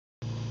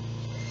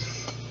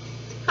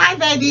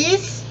Hi,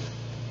 babies.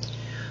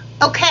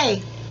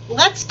 Okay,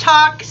 let's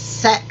talk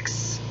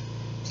sex.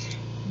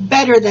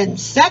 Better than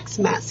sex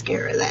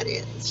mascara, that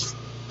is.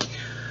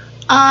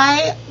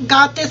 I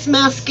got this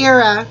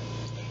mascara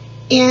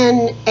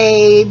in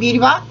a beauty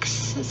box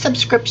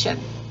subscription.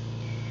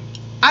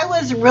 I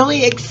was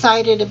really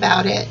excited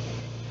about it.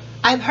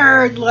 I've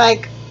heard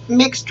like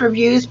mixed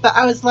reviews, but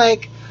I was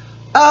like,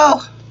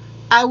 oh,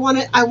 I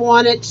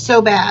want it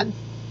so bad.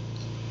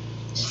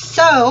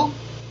 So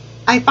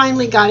I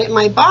finally got it in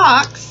my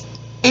box,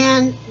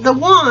 and the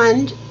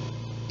wand,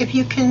 if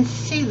you can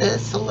see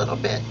this a little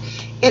bit,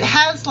 it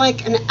has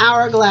like an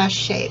hourglass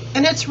shape,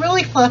 and it's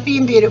really fluffy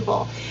and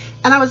beautiful.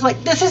 And I was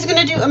like, this is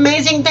going to do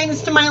amazing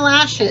things to my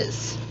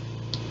lashes.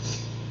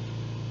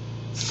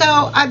 So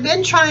I've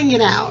been trying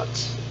it out,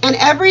 and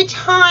every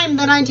time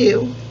that I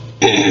do,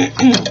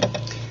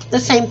 the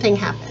same thing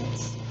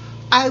happens.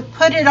 I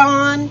put it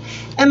on,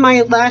 and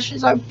my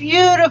lashes are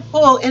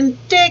beautiful and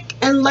thick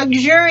and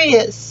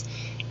luxurious.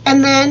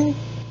 And then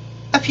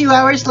a few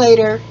hours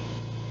later,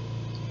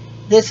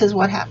 this is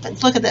what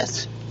happens. Look at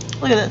this.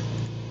 Look at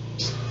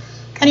this.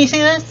 Can you see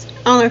this?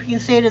 I don't know if you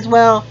can see it as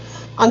well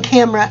on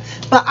camera,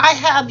 but I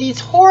have these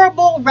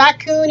horrible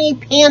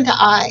raccoony panda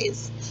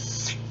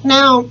eyes.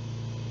 Now,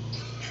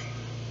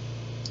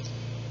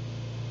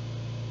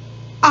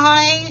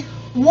 I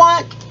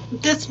want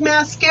this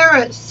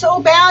mascara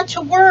so bad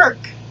to work.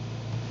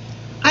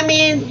 I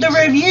mean, the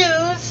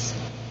reviews,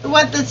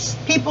 what the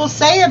people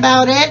say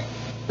about it,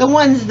 the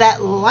ones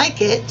that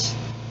like it,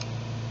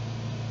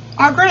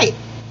 are great.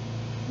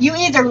 You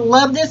either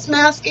love this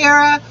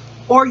mascara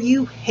or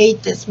you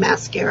hate this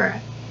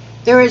mascara.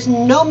 There is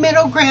no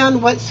middle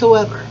ground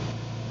whatsoever.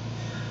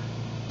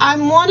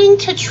 I'm wanting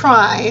to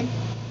try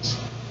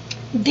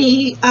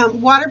the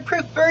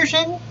waterproof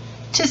version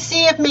to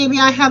see if maybe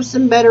I have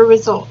some better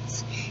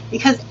results.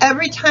 Because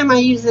every time I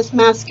use this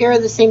mascara,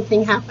 the same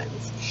thing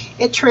happens.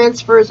 It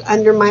transfers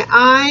under my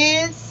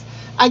eyes.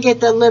 I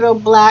get the little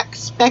black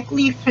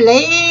speckly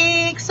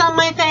flakes on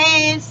my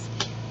face.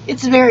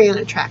 It's very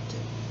unattractive.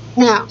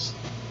 Now,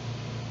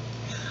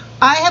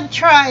 I have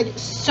tried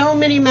so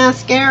many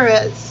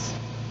mascaras,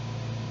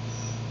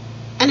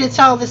 and it's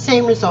all the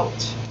same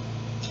result.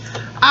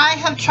 I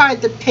have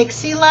tried the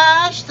Pixie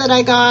Lash that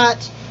I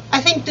got,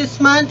 I think this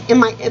month, in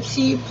my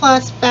Ipsy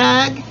Plus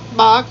bag,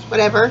 box,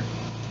 whatever.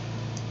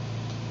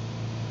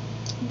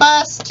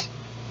 Bust.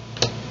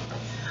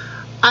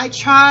 I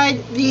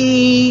tried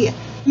the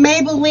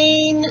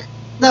Maybelline,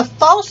 the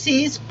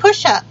Falsies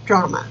Push-Up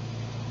Drama.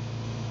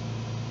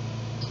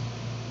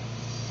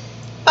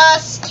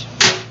 Bust.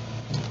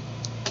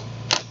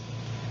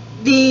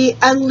 The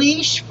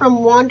Unleash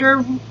from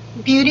Wander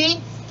Beauty.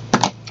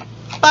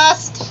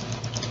 Bust.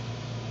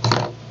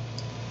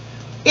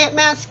 It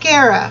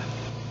Mascara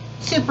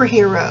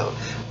Superhero.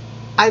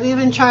 I've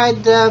even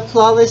tried the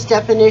Flawless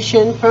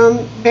Definition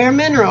from Bare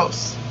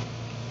Minerals.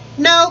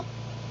 Nope.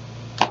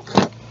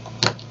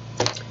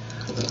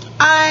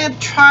 I've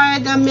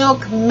tried the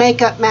Milk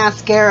Makeup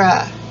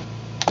Mascara.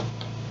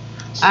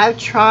 I've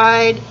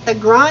tried the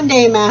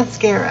Grande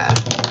Mascara.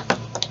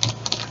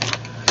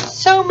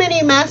 So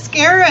many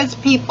mascaras,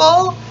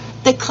 people.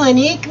 The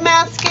Clinique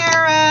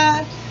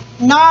Mascara,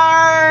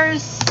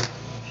 NARS,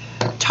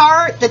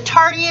 the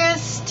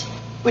Tartiest,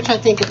 which I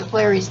think is a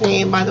Clary's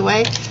name, by the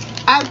way.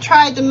 I've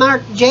tried the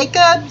Marc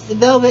Jacobs, the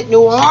Velvet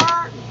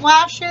Noir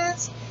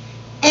lashes,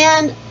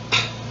 and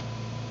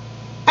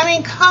I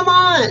mean, come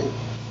on.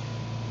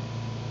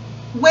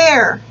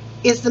 Where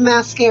is the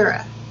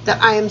mascara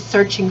that I am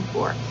searching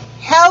for?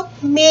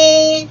 Help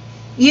me,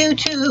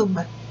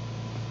 YouTube.